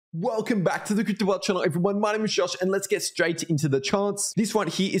Welcome back to the cryptoworld channel, everyone. My name is Josh, and let's get straight into the charts. This right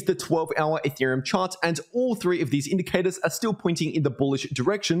here is the 12-hour Ethereum chart, and all three of these indicators are still pointing in the bullish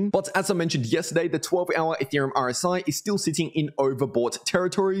direction. But as I mentioned yesterday, the 12-hour Ethereum RSI is still sitting in overbought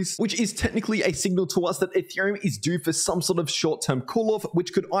territories, which is technically a signal to us that Ethereum is due for some sort of short-term cool-off,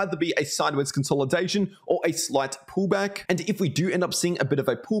 which could either be a sideways consolidation or a slight pullback. And if we do end up seeing a bit of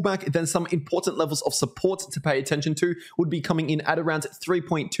a pullback, then some important levels of support to pay attention to would be coming in at around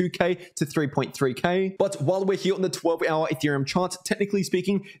 3.2K to 3.3K. But while we're here on the 12-hour Ethereum chart, technically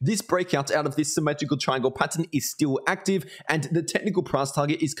speaking, this breakout out of this symmetrical triangle pattern is still active, and the technical price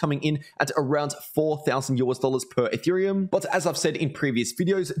target is coming in at around $4,000 per Ethereum. But as I've said in previous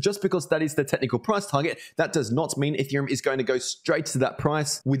videos, just because that is the technical price target, that does not mean Ethereum is going to go straight to that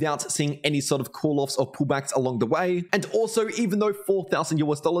price without seeing any sort of cool-offs or pullbacks along the way. And also, even though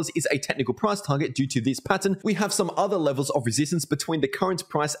 $4,000 is a technical price target due to this pattern, we have some other levels of resistance between the current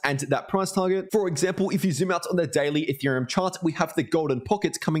price and that price target. For example, if you zoom out on the daily Ethereum chart, we have the golden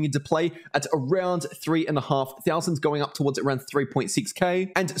pocket coming into play at around 3,500, going up towards around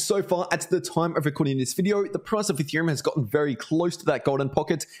 3.6K. And so far, at the time of recording this video, the price of Ethereum has gotten very close to that golden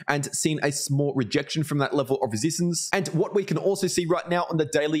pocket and seen a small rejection from that level of resistance. And what we can also see right now on the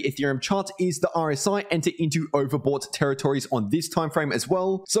daily Ethereum chart is the RSI enter into overbought territories on this time frame as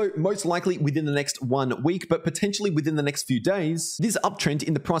well. So most likely within the next 1 week, but potentially within the next few days, this uptrend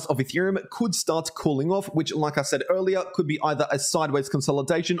in the price of Ethereum could start cooling off, which, like I said earlier, could be either a sideways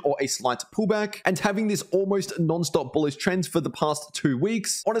consolidation or a slight pullback. And having this almost non-stop bullish trend for the past 2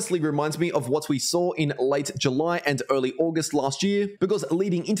 weeks honestly reminds me of what we saw in late July and early August last year, because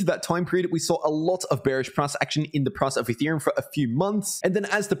leading into that time period, we saw a lot of bearish price action in the price of Ethereum for a few months. And then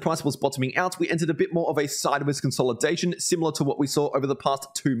as the price was bottoming out, we entered a bit more of a sideways consolidation, similar to what we saw over the past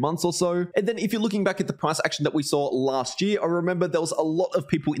 2 months or so. And then if you're looking back at the price action that we saw last year, I remember there was a lot of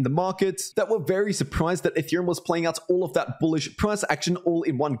people in the market that were very surprised that Ethereum was playing out all of that bullish price action all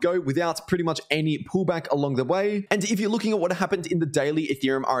in one go without pretty much any pullback along the way. And if you're looking at what happened in the daily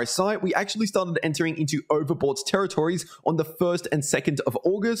Ethereum RSI, we actually started entering into overbought territories on the 1st and 2nd of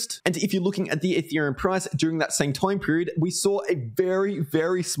August. And if you're looking at the Ethereum price during that same time period, we saw a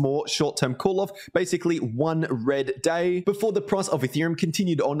very small short-term call-off, basically one red day, before the price of Ethereum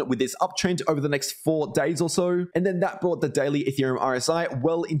continued on with this uptrend over the next 4 days or so. And then that brought the daily Ethereum RSI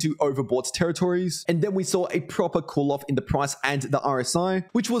well into overbought territories. And then we saw a proper cool-off in the price and the RSI,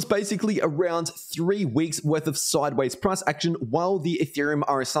 which was basically around 3 weeks worth of sideways price action, while the Ethereum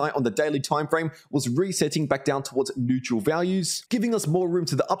RSI on the daily time frame was resetting back down towards neutral values, giving us more room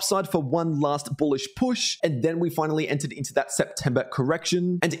to the upside for one last bullish push. And then we finally entered into that September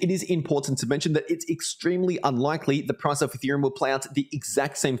correction. And it is important to mention that it's extremely unlikely the price of Ethereum will play out the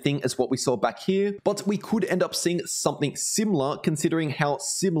exact same thing as what we saw back here, but we could end up seeing something similar considering how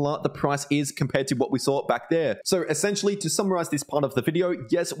similar the price is compared to what we saw back there. So essentially, to summarize this part of the video,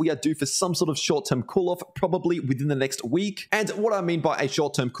 yes, we are due for some sort of short-term cool-off probably within the next week. And what I mean by a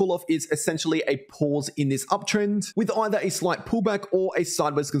short-term cool-off is essentially a pause in this uptrend with either a slight pullback or a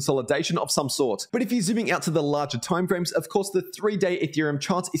sideways consolidation of some sort. But if you're zooming out to the larger timeframes, of course, the 3-day Ethereum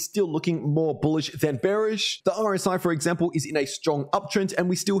chart is still looking more bullish than bearish. The RSI, for example, is in a strong uptrend, and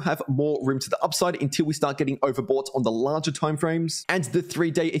we still have more room to the upside until we start getting overbought on the larger timeframes. And the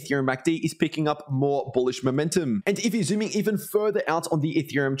 3-day Ethereum MACD is picking up more bullish momentum. And if you're zooming even further out on the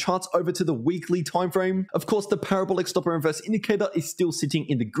Ethereum charts over to the weekly time frame, of course, the parabolic stopper inverse indicator is still sitting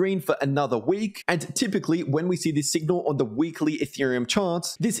in the green for another week. And typically, when we see this signal on the weekly Ethereum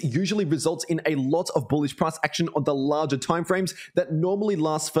chart, this usually results in a lot of bullish price action on the larger time frames that normally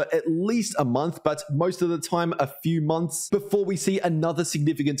last for at least a month, but most of the time a few months, before we see another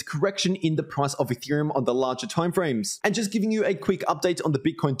significant correction in the price of Ethereum on the larger time frames. And just giving you a quick update on the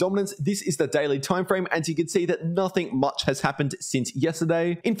Bitcoin dominance, this is the daily time frame, and you can see that nothing much has happened since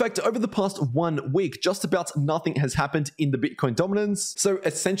yesterday. In fact, over the past 1 week, just about nothing has happened in the Bitcoin dominance. So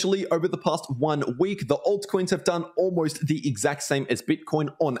essentially, over the past 1 week, the altcoins have done almost the exact same as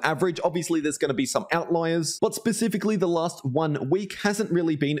Bitcoin on average. Obviously, there's going to be some outliers, but specifically the last 1 week hasn't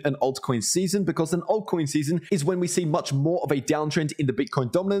really been an altcoin season, because an altcoin season is when we see much more of a downtrend in the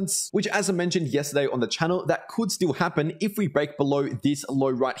Bitcoin dominance, which, as I mentioned yesterday on the channel, that could still happen if we break below this low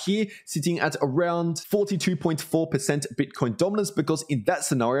right here, sitting at around 42.4% Bitcoin dominance, because in that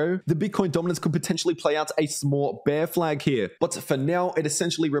scenario, the Bitcoin dominance could potentially play out a small bear flag here. But for now, it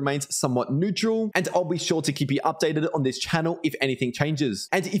essentially remains somewhat neutral, and I'll be sure to keep you updated on this channel if anything changes.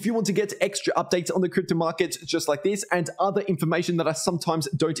 And if you want to get extra updates on the crypto market just like this and other information that I sometimes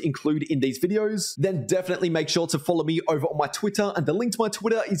don't include in these videos, then definitely make sure to follow me over on my Twitter, and the link to my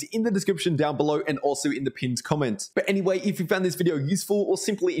Twitter is in the description down below and also in the pinned comment. But anyway, if you found this video useful or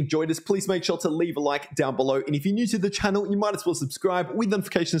simply enjoyed this, please make sure to leave a like down below. And if you're new to the channel, you might as well subscribe with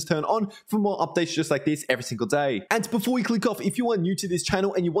notifications turned on for more updates just like this every single day. And before we click off, if you are new to this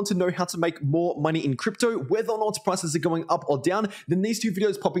channel and you want to know how to make more money in crypto, whether or not prices are going up or down, then these two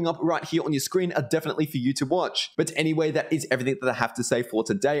videos popping up right here on your screen are definitely for you to watch. But anyway, that is everything that I have to say for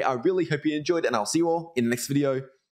today. I really hope you enjoyed, and I'll see you all in the next video.